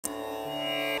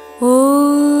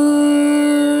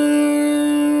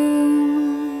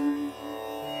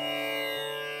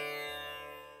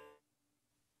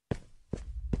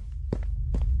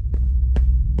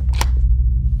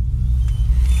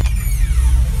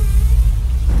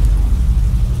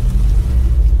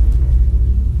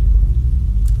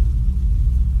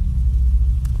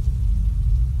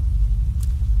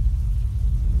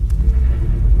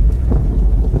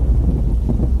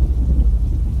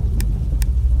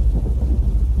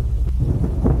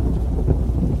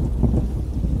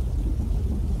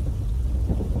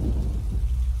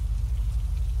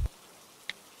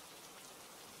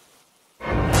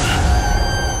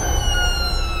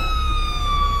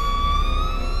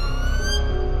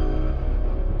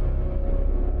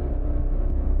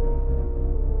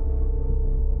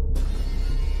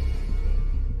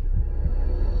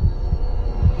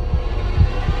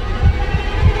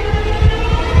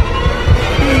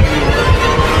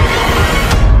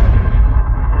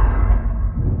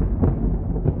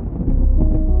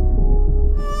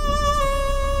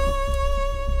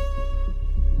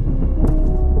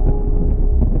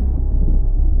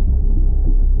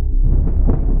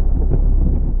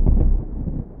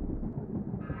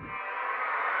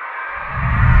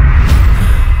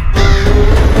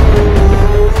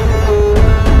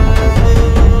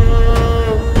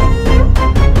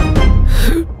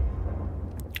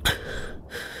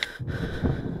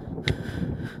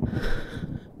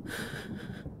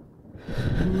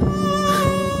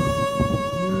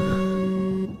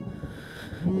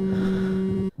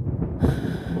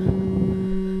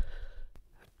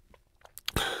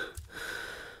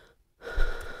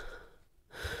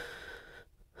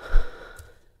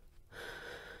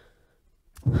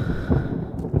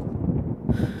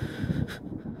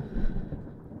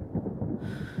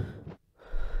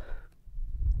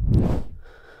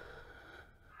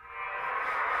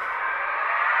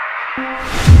రే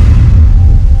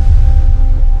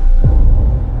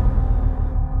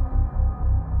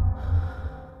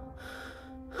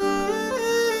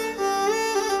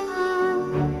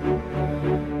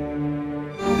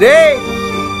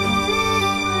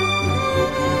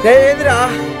ఏందిరా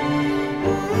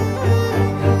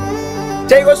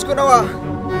చేయి కోసుకున్నావా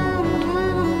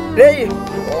రే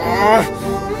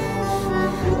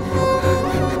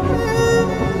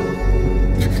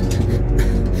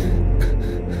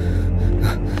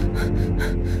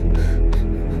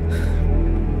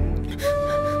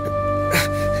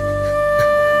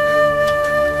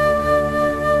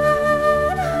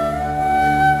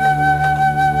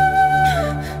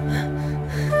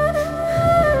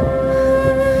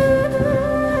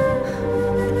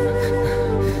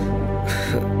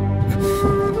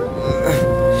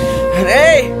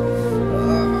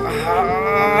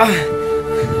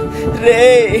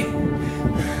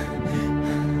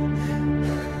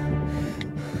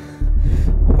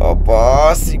అబ్బా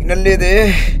సిగ్నల్ లేదే.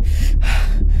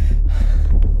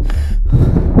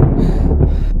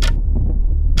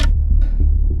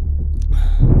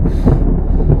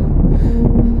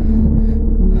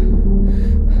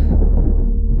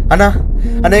 అన్నా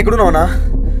అన్న ఎక్కడున్నావు అన్నా?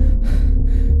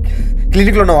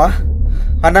 క్లినిక్లో ఉన్నావా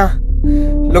అన్నా?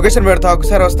 లొకేషన్ పెడతా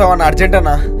ఒకసారి వస్తావా అన్న? అర్జెంట్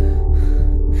అన్నా.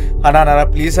 అన్నా అన్నా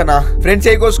ప్లీజ్ అన్నా, ఫ్రెండ్స్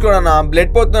ఏ కోసుకోడన్నా,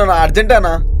 బ్లడ్ పోతున్నా అర్జెంట్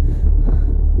అన్నా.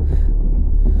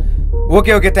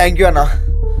 ఓకే ఓకే థ్యాంక్ యూ అన్నా.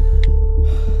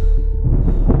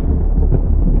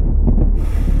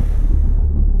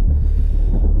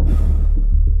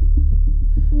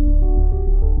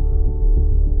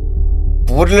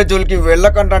 పూరిల జోలికి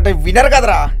వెళ్ళకంట అంటే వినరు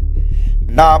కదరా.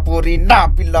 నా పూరి నా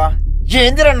పిల్ల,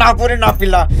 ఏందిరా నా పూరి నా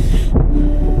పిల్ల.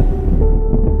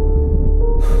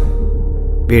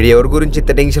 వీడు ఎవరి గురించి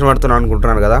ఇంత టెన్షన్ పడుతున్నాను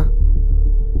అనుకుంటున్నాను కదా.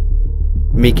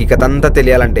 మీకు ఈ కథ అంతా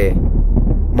తెలియాలంటే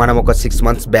మనం ఒక 6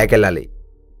 months బ్యాక్ వెళ్ళాలి.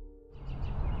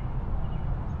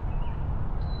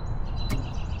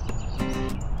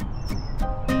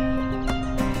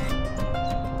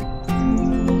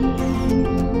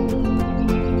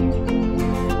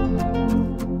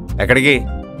 ఎక్కడికి?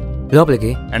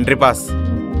 లోపలికి. Entry pass.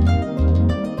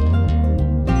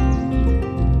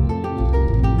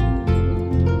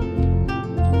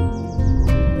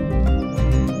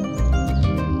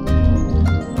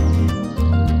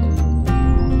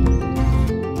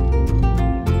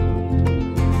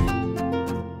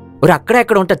 ఒరే అక్కడ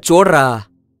ఎక్కడ ఉంటా చూడరా.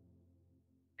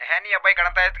 నీ అబ్బాయి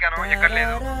కడంతా ఎత్తుకాను ఎక్కడ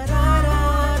లేదు.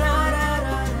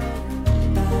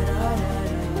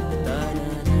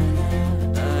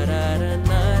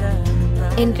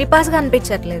 ఎంట్రీ పాస్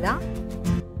కనిపించట్లేదా?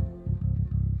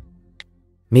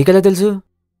 మీకెలా తెలుసు?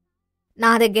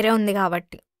 నా దగ్గరే ఉంది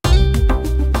కాబట్టి.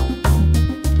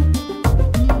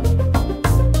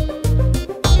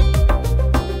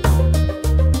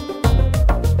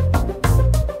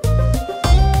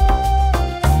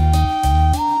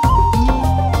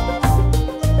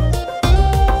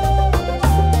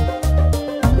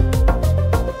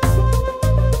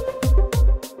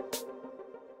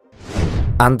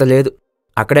 అంత లేదు,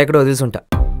 అక్కడెక్కడ వదిలిసుంటా.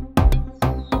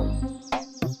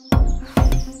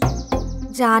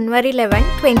 January 11,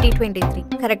 2023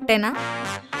 కరెక్టేనా?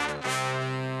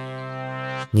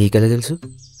 నీకెలా తెలుసు?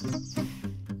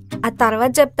 ఆ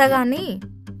తర్వాత చెప్తా గానీ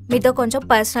మీతో కొంచెం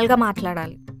పర్సనల్గా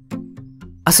మాట్లాడాలి.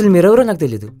 అసలు మీరెవరో నాకు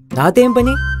తెలీదు, నాతో ఏం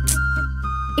పని?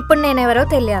 ఇప్పుడు నేనెవరో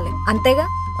తెలియాలి అంతేగా?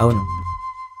 అవును.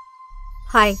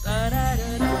 హాయ్,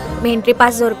 మీ ఎంట్రీ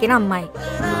పాస్ దొరికిన అమ్మాయి.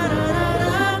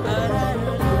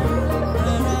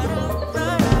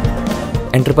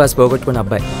 ఎంట్రీ పాస్ పోగొట్టుకున్న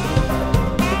అబ్బాయి.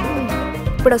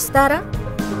 ఇప్పుడు వస్తారా?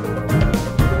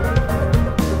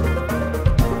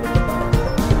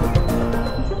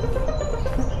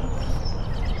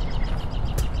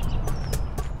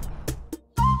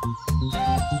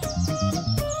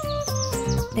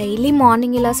 డైలీ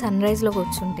మార్నింగ్ ఇలా సన్రైజ్లో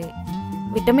కూర్చుంటే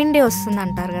విటమిన్ డి వస్తుంది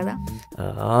అంటారు కదా.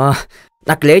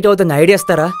 నాకు లేట్ అవుతుంది, ఐడియా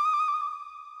ఇస్తారా?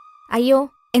 అయ్యో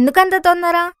ఎందుకంత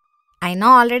తొందర? అయినా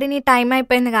ఆల్రెడీ నీ టైం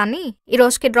అయిపోయింది కానీ ఈ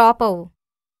రోజుకి డ్రాప్ అవ్వు.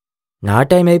 నా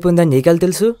టైం అయిపోయిందని నీకెలా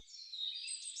తెలుసు?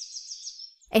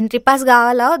 ఎంట్రీ పాస్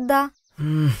కావాలా వద్దా?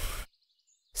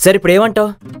 సరే ఇప్పుడు ఏమంటావు?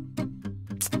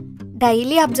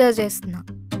 డైలీ అబ్జర్వ్ చేస్తున్నా.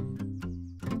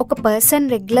 ఒక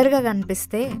పర్సన్ రెగ్యులర్గా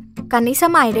కనిపిస్తే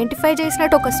కనీసం ఐడెంటిఫై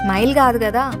చేసినట్టు ఒక స్మైల్ కాదు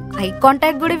కదా, ఐ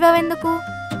కాంటాక్ట్ కూడా ఇవ్వవెందుకు?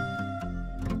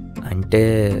 అంటే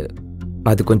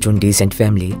అది కొంచెం డీసెంట్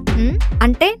ఫ్యామిలీ.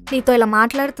 అంటే నీతో ఇలా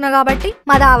మాట్లాడుతున్నా కాబట్టి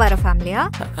మాది ఆవార ఫ్యామిలీయా?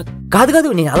 కాదు కాదు,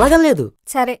 నేను అలాగలేదు.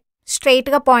 సరే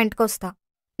స్ట్రైట్గా పాయింట్కి వస్తా.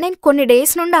 నేను కొన్ని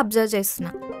డేస్ నుండి అబ్జర్వ్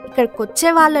చేస్తున్నా, ఇక్కడికి వచ్చే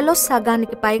వాళ్ళలో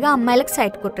సగానికి పైగా అమ్మాయిలకు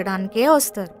సైట్ కొట్టడానికే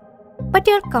వస్తారు. But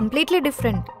you're completely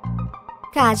different.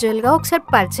 క్యాజువల్గా ఒకసారి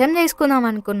పరిచయం చేసుకుందాం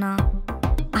అనుకున్నా.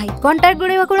 ఐ కాంటాక్ట్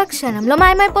కూడా ఇవ్వకుండా క్షణంలో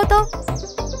మాయమైపోతావు.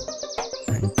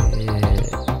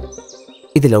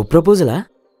 ఇది లవ్ ప్రపోజలా?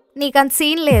 నీకంత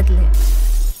సీన్ లేదులే.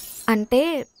 అంటే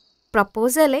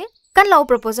ప్రపోజలే, కానీ లవ్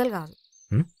ప్రపోజల్ కాదు.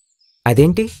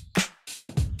 అదేంటి?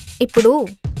 ఇప్పుడు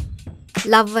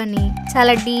లవ్ అని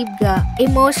చాలా డీప్గా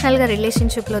ఎమోషనల్గా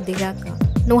రిలేషన్షిప్లో దిగాక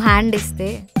నువ్వు హ్యాండ్ ఇస్తే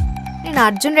నేను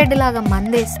అర్జున్ రెడ్డి లాగా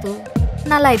మందేస్తూ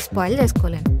నా లైఫ్ స్పాయిల్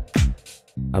చేసుకోలేను.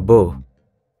 అబ్బో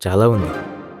చాలా ఉంది.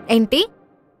 ఏంటి?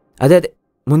 అదే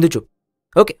ముందు చూ.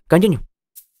 Okay continue.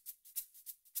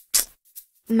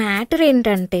 మ్యాటర్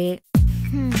ఏంటంటే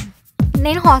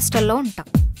నేను హాస్టల్లో ఉంటా.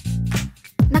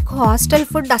 నాకు హాస్టల్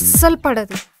ఫుడ్ అస్సలు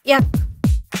పడదు. యక్.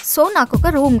 సో నాకు ఒక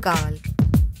రూమ్ కావాలి.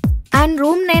 అండ్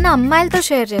రూమ్ నేను అమ్మాయిలతో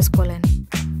షేర్ చేసుకోలేను.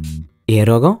 ఏ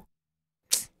రోగం?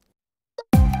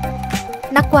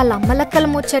 నాకు వాళ్ళ అమ్మలక్కల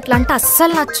ముచ్చట్లు అంటే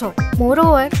అస్సలు నచ్చవు. మోర్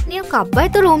ఓవర్ నేను ఒక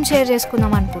అబ్బాయితో రూమ్ షేర్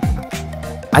చేసుకుందాం అనుకుంటున్నా.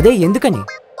 అదే ఎందుకని?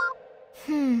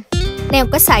 నేను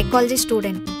ఒక సైకాలజీ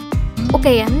స్టూడెంట్. ఒక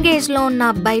యంగ్ ఏజ్లో ఉన్న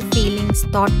అబ్బాయి ఫీలింగ్స్,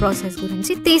 థాట్ ప్రాసెస్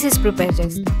గురించి థీసిస్ ప్రిపేర్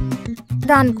చేస్తాను.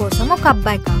 దానికోసం ఒక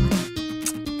అబ్బాయి కావాలి.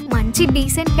 మంచి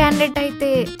డీసెంట్ క్యాండిడేట్ అయితే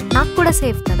నాకు కూడా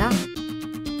సేఫ్ కదా.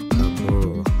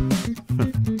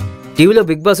 టీవీలో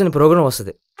బిగ్ బాస్ అనే ప్రోగ్రామ్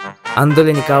వస్తుంది. అందులో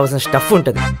నీకు కావాల్సిన స్టఫ్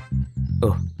ఉంటుంది. ఓ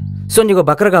సో నీకు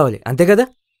బక్ర కావాలి అంతే కదా?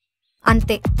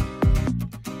 అంతే.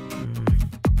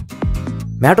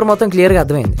 మ్యాటర్ మొత్తం క్లియర్గా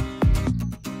అర్థమైంది.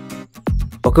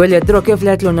 ఒకవేళ ఇద్దరు ఒకే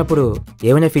ఫ్లాట్లో ఉన్నప్పుడు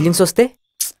ఏమైనా ఫీలింగ్స్ వస్తే?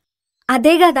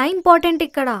 అదే కదా ఇంపార్టెంట్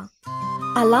ఇక్కడ.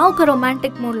 అలా ఒక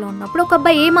రొమాంటిక్ మూడ్లో ఉన్నప్పుడు ఒక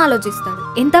అబ్బాయి ఏం ఆలోచిస్తాడు,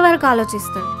 ఎంతవరకు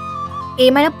ఆలోచిస్తాడు,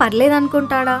 ఏమైనా పర్లేదు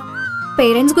అనుకుంటాడా,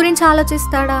 పేరెంట్స్ గురించి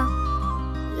ఆలోచిస్తాడా,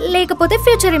 లేకపోతే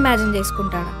ఫ్యూచర్ ఇమాజిన్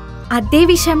చేసుకుంటాడా? అదే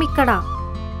విషయం ఇక్కడ.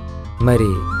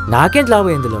 మరి నాకేంటి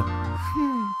లాభం ఇందులో?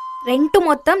 రెంట్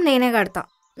మొత్తం నేనే కడతా,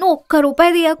 నువ్వు ఒక్క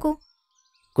రూపాయి తీయకు.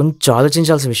 కొంచెం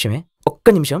ఆలోచించాల్సిన విషయమే. ఒక్క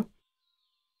నిమిషం.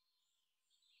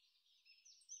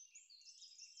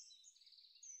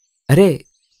 అరే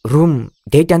రూమ్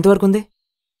డేట్ ఎంతవరకు ఉంది?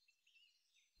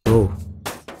 ఓ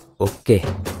ఓకే.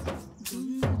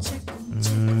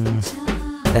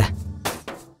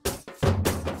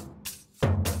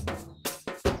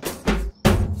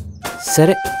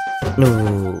 సరే నువ్వు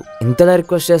ఇంతలా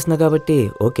రిక్వెస్ట్ చేస్తున్నావు కాబట్టి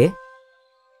ఓకే.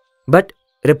 బట్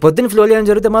రేపు పొద్దున్న ఫ్లోలో ఏం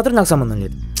జరిగితే మాత్రం నాకు సంబంధం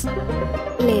లేదు.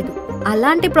 లేదు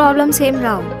అలాంటి ప్రాబ్లమ్స్ ఏం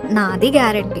రావు, నాది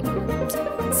గ్యారెంటీ.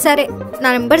 సరే నా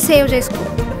నెంబర్ సేవ్ చేసుకో.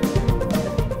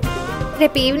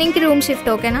 రేపు ఈవినింగ్కి రూమ్ షిఫ్ట్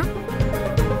ఓకేనా?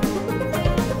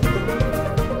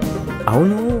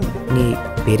 అవును నీ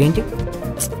పేరేంటి?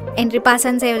 ఎంట్రీ పాస్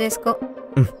అని సేవ్ చేసుకో.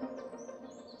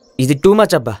 ఇది టూ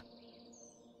మచ్ అబ్బా.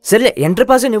 సరే ఎంట్రీ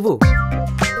పాస్ నువ్వు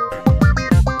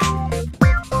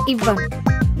ఇవ్వను,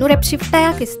 నువ్వు రేపు షిఫ్ట్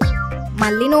అయ్యాక ఇస్తా.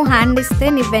 మళ్ళీ నువ్వు హ్యాండ్ ఇస్తే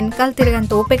నీ వెనకాల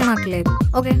తిరిగేంత ఓపిక నాకు లేదు.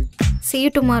 Okay see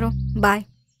you tomorrow. Bye.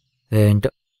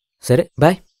 ఏంటో సరే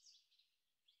బాయ్.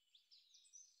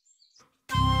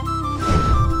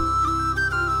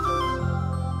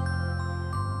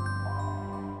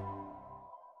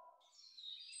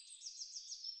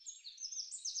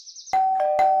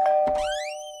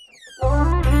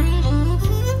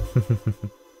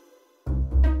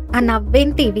 ఆ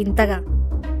నవ్వేంటి వింతగా?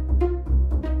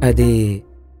 అది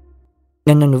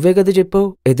నిన్న నువ్వే కదా చెప్పావు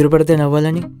ఎదురు పడితే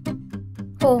నవ్వాలని.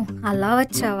 ఓ అలా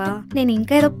వచ్చావా? నేను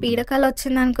ఇంకా ఏదో పీడకాలు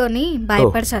వచ్చిందనుకొని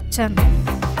భయపడి చచ్చాను.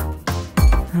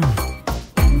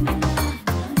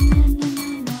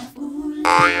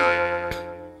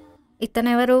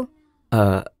 ఇతనెవరు?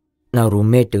 నా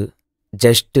రూమ్మేట్.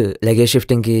 జస్ట్ లగేజ్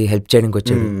షిఫ్టింగ్కి హెల్ప్ చేయడానికి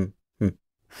వచ్చాడు.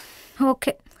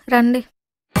 ఓకే రండి.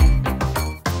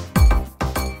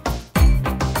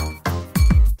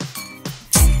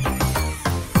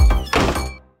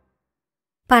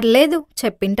 పర్లేదు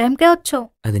చెప్పిన టైంకే వచ్చావు.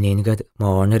 అది నేను కాదు మా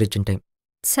ఓనర్ ఇచ్చిన టైం.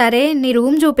 సరే నీ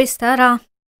రూమ్ చూపిస్తారా?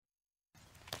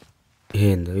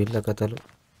 ఏందో ఇళ్ళ కథలు.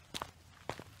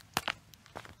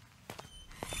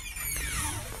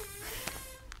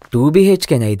 టూ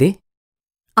BHKనా ఇది?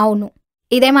 అవును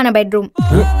ఇదే మన బెడ్రూమ్.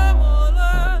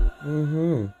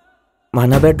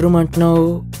 మన బెడ్రూమ్ అంటున్నావు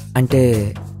అంటే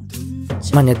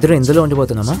మన ఇద్దరు ఇందులో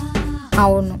ఉండిపోతున్నామా?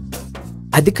 అవును.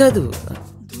 అది కాదు,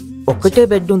 ఒక్కటే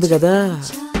బెడ్ ఉంది కదా,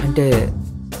 అంటే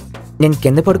నేను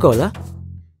కింద పడుకోవాలా?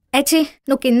 ఏచి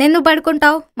నువ్వు కిందెందుకు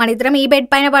పడుకుంటావు? మన ఇద్దరం ఈ బెడ్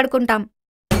పైన పడుకుంటాం.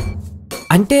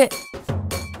 అంటే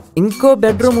ఇంకో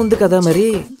బెడ్రూమ్ ఉంది కదా, మరి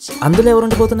అందులో ఎవరు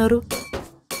ఉండిపోతున్నారు?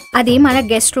 అది మన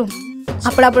గెస్ట్ రూమ్.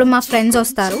 అప్పుడప్పుడు మా ఫ్రెండ్స్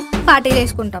వస్తారు, పార్టీ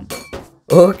చేసుకుంటాం.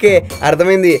 ఓకే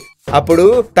అర్థమైంది. అప్పుడు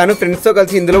తను ఫ్రెండ్స్తో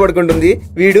కలిసి ఇందులో పడుకుంటుంది,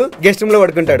 వీడు గెస్ట్ రూమ్లో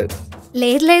పడుకుంటాడు.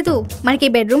 లేదు లేదు మనకి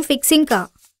ఈ బెడ్రూమ్ ఫిక్స్. ఇంకా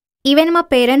ఈవెన్ మా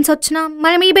పేరెంట్స్ వచ్చినా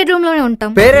మనం ఈ బెడ్రూమ్లోనే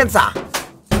ఉంటాం. పేరెంట్సా?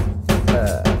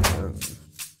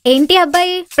 ఏంటి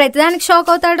అబ్బాయి ప్రతిదానికి షాక్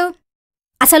అవుతాడు?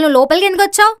 అసలు లోపలికి ఎందుకు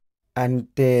వచ్చావు?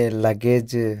 అంటే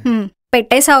లగేజ్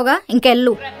పెట్టేశావుగా,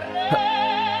 ఇంకెళ్ళు.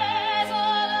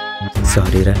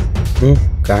 సారీరా.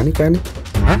 కానీ కానీ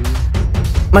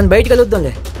మనం బయటికి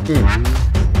వెళ్ళొద్దాంలే.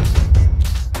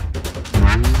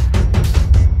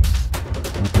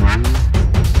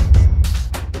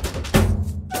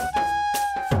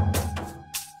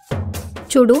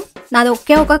 చూడు, నాది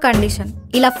ఒకే ఒక కండిషన్.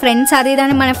 ఇలా ఫ్రెండ్స్ అది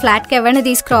దాన్ని మన ఫ్లాట్కి ఎవరిని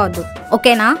తీసుకురావద్దు,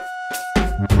 ఓకేనా?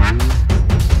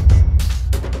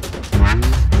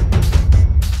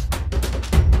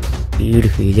 వీడు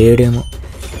ఫీల్ అయ్యాడేమో.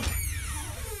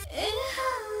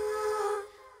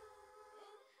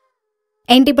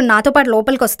 ఏంటి ఇప్పుడు నాతో పాటు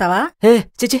లోపలికి వస్తావా? హే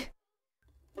చిచి,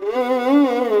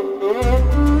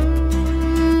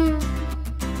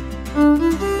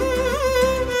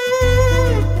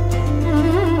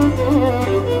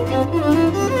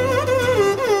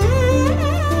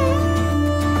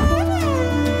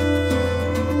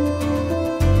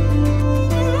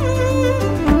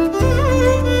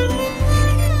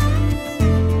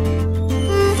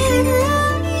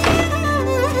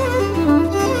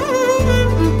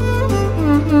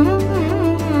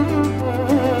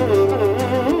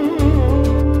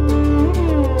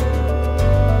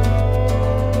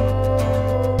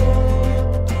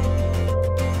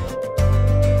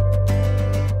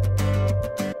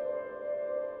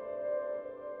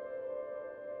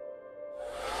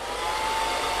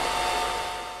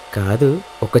 కాదు,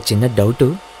 ఒక చిన్న డౌటు.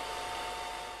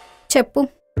 చెప్పు.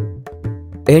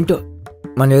 ఏంటో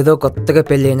మనం ఏదో కొత్తగా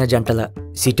పెళ్ళి అయిన జంటల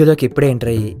సిటీలోకి ఇప్పుడే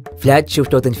ఎంటర్ అయ్యి ఫ్లాట్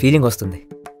షిఫ్ట్ అవుతున్న ఫీలింగ్ వస్తుంది.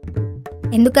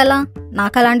 ఎందుకలా?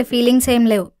 నాకు అలాంటి ఫీలింగ్స్ ఏం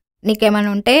లేవు.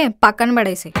 నీకేమైనా ఉంటే పక్కన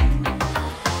పడేసి.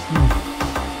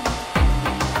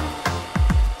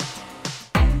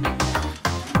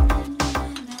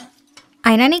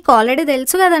 అయినా నీకు ఆల్రెడీ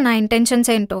తెలుసు కదా నా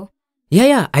ఇంటెన్షన్స్ ఏంటో.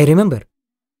 Yeah I remember.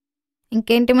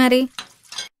 ఇంకేంటి మరి?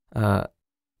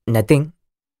 నథింగ్.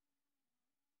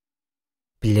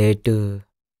 ప్లేటు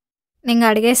నేను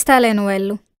అడిగేస్తాలే, నువ్వు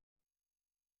వెళ్ళు.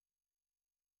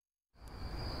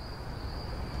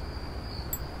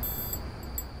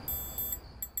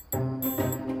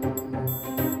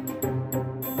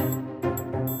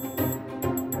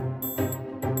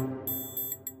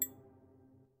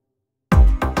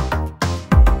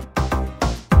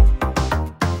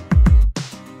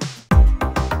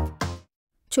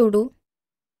 చూడు,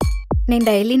 నేను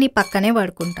డైలీ నీ పక్కనే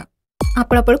పడుకుంటా,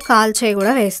 అప్పుడప్పుడు కాల్ చేయి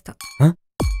కూడా వేస్తా.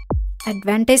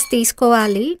 అడ్వాంటేజ్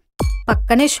తీసుకోవాలి.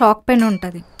 పక్కనే షాక్ పెన్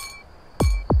ఉంటుంది.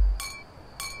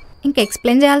 ఇంక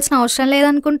ఎక్స్ప్లెయిన్ చేయాల్సిన అవసరం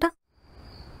లేదనుకుంటా.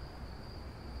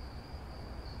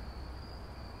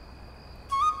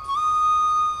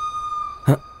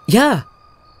 యా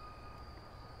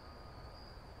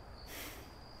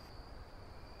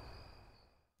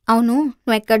అవును,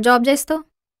 నువ్వు ఎక్కడ జాబ్ చేస్తావు?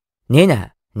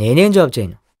 నేనేం జాబ్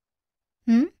చేయను.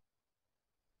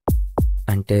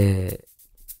 అంటే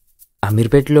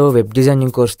అమీర్పేటలో వెబ్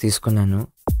డిజైనింగ్ కోర్స్ తీసుకున్నాను.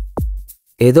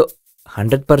 ఏదో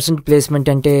 100% ప్లేస్మెంట్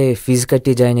అంటే ఫీజు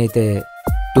కట్టి జాయిన్ అయితే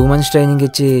 2 months ట్రైనింగ్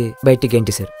ఇచ్చి బయటికి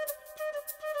గెంటేశారు.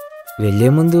 వెళ్ళే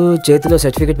ముందు చేతిలో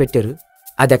సర్టిఫికేట్ పెట్టారు.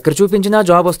 అది ఎక్కడ చూపించినా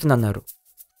జాబ్ వస్తుందన్నారు.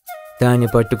 దాన్ని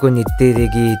పట్టుకుని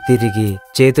తిరిగి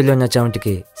చేతుల్లో ఉన్న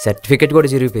చెమటికి సర్టిఫికేట్ కూడా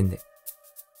చిరిగిపోయింది.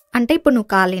 అంటే ఇప్పుడు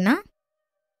నువ్వు ఖాళీనా?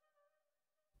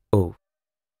 ఓ,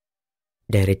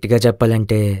 డైరెక్ట్గా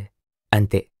చెప్పాలంటే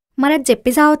అంతే. మరి అది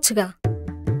చెప్పి సావచ్చుగా.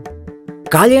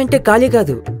 ఖాళీ అంటే ఖాళీ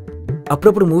కాదు,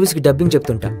 అప్పుడప్పుడు మూవీస్కి డబ్బింగ్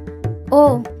చెప్తుంటా. ఓ,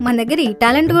 మన దగ్గర ఈ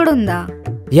టాలెంట్ కూడా ఉందా?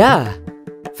 యా,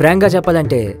 ఫ్రాంక్గా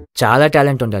చెప్పాలంటే చాలా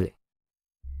టాలెంట్ ఉండాలి.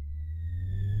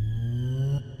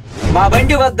 మా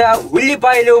బండి వద్ద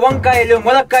ఉల్లిపాయలు, వంకాయలు,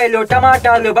 ములక్కాయలు,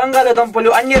 టమాటాలు,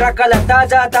 బంగాళదుంపలు, అన్ని రకాల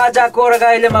తాజా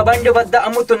కూరగాయలు మా బండి వద్ద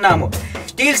అమ్ముతున్నాము.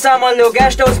 స్టీల్ సామాన్లు,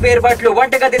 గ్యాస్ స్టవ్ స్పేర్ పార్ట్లు,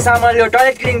 వంటగది సామాన్లు,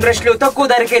 టాయిలెట్ క్లీనింగ్ బ్రష్లు తక్కువ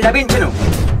ధరకే లభించును.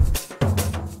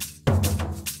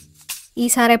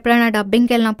 ఈసారి ఎప్పుడైనా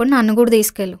డబ్బింగ్కి వెళ్ళినప్పుడు నన్ను కూడా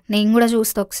తీసుకెళ్ళు, నేను కూడా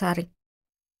చూస్తా ఒకసారి.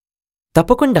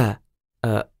 తప్పకుండా.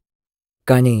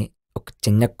 కానీ ఒక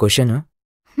చిన్న క్వశ్చన్.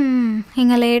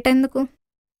 ఇంకా లేట్ ఎందుకు?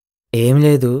 ఏం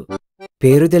లేదు,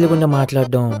 పేరు తెలుగుండా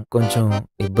మాట్లాడడం కొంచెం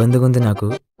ఇబ్బందిగా ఉంది నాకు.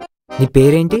 నీ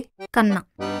పేరేంటి? కన్నా.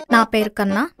 నా పేరు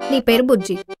కన్నా, నీ పేరు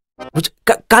బుజ్జి.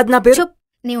 కాదు, నా పేరు.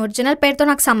 నీ ఒరిజినల్ పేరుతో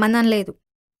నాకు సంబంధం లేదు.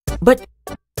 బట్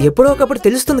ఎప్పుడో ఒకప్పుడు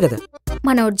తెలుస్తుంది కదా.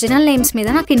 మన ఒరిజినల్ నేమ్స్ మీద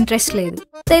నాకు ఇంట్రెస్ట్ లేదు.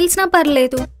 తెలిసినా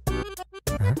పర్లేదు.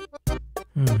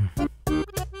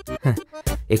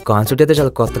 ఈ కాన్సెప్ట్ అయితే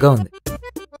చాలా కొత్తగా ఉంది.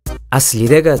 అసలు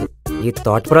ఇదే కాదు, ఈ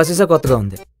థాట్ ప్రాసెస్ కొత్తగా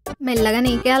ఉంది. మెల్లగా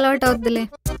నీకే అలవాటు అవుద్దిలే.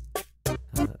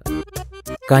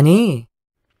 కానీ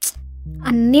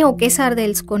అన్నీ ఒకేసారి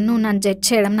తెలుసుకొని నువ్వు నన్ను జడ్జ్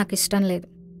చేయడం నాకు ఇష్టం లేదు.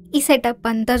 ఈ సెటప్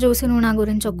అంతా చూసి నువ్వు నా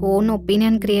గురించి ఒక ఓన్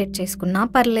ఒపీనియన్ క్రియేట్ చేసుకున్నా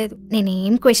పర్లేదు,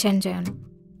 నేనేం క్వశ్చన్ చేయను.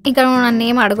 ఇంకా నువ్వు నన్ను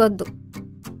ఏం అడగొద్దు,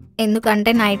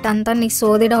 ఎందుకంటే నైట్ అంతా నీ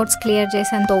సోది డౌట్స్ క్లియర్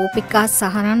చేసేంత ఓపిక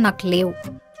సహనం నాకు లేవు.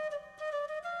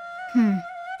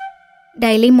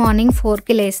 డైలీ మార్నింగ్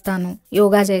 4కి లేస్తాను,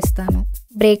 యోగా చేస్తాను,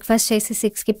 బ్రేక్ఫాస్ట్ చేసి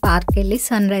 6కి పార్క్ వెళ్ళి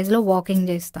సన్ రైజ్లో వాకింగ్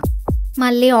చేస్తాను,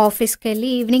 మళ్ళీ ఆఫీస్కి వెళ్ళి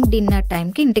ఈవినింగ్ డిన్నర్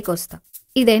టైంకి ఇంటికి వస్తాను.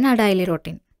 ఇదే నా డైలీ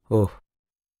రొటీన్. ఓహ్,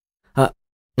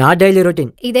 నా డైలీ రొటీన్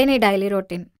ఇదే నీ డైలీ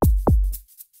రొటీన్.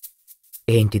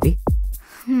 ఏంటిది?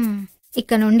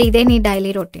 ఇక్కడ నుండి ఇదే నీ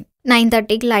డైలీ రొటీన్.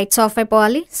 9:30కి లైట్స్ ఆఫ్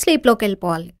అయిపోవాలి, స్లీప్లోకి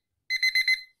వెళ్ళిపోవాలి.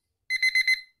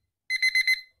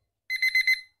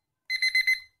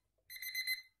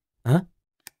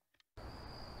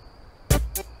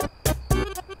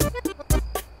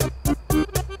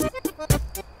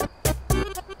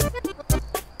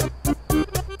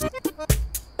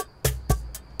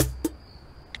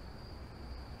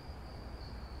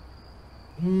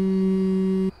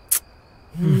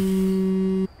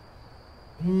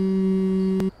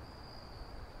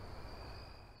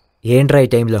 ఏంట్రా ఈ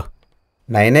టైంలో?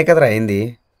 9 కదరా అయింది.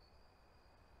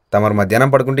 తమరు మధ్యాహ్నం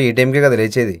పడుకుంటే ఈ టైంకే కదా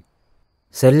లేచేది.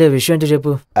 సర్లే, విషయం ఏంటో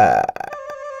చెప్పు.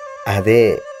 అదే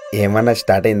ఏమన్నా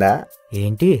స్టార్ట్ అయిందా?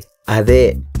 ఏంటి? అదే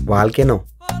వాల్కేనో.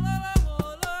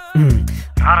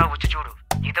 వచ్చి చూడు,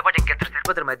 నీతో పాటు ఇంకెద్దరు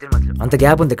సరిపోతారు మధ్యలో. అంత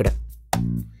గ్యాప్ ఉంది ఇక్కడ.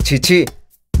 చిచి,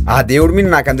 ఆ దేవుడి మీద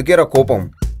నాకు అందుకే కోపం.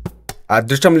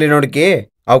 అదృష్టం లేనోడికి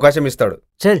అవకాశం ఇస్తాడు.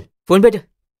 చల్, ఫోన్ పెట్టు.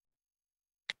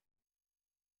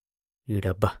 ఈ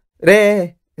డబ్బా రే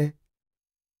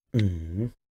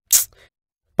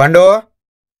పండు,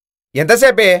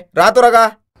 ఎంతసేపే రాతురగా.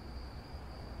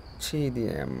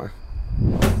 అమ్మా,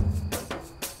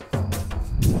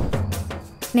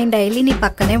 నేను డైలీ నీ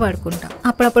పక్కనే పడుకుంటా,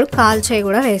 అప్పుడప్పుడు కాల్ చేయి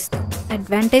కూడా వేస్తా.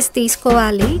 అడ్వాంటేజ్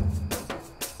తీసుకోవాలి.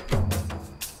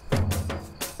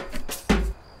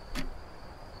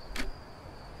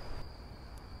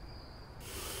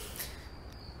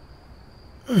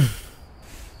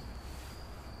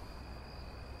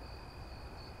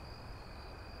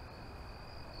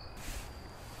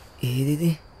 ఏది?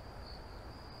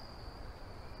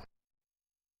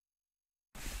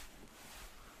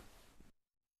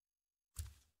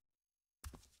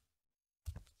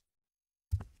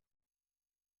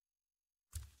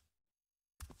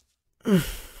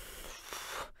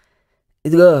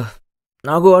 ఇదిగో,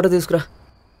 నాకు వాటర్ తీసుకురా.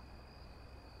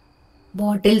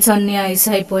 బాటిల్స్ అన్నీ ఐస్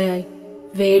అయిపోయాయి,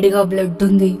 వేడిగా బ్లడ్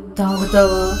ఉంది,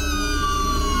 తాగుతావా?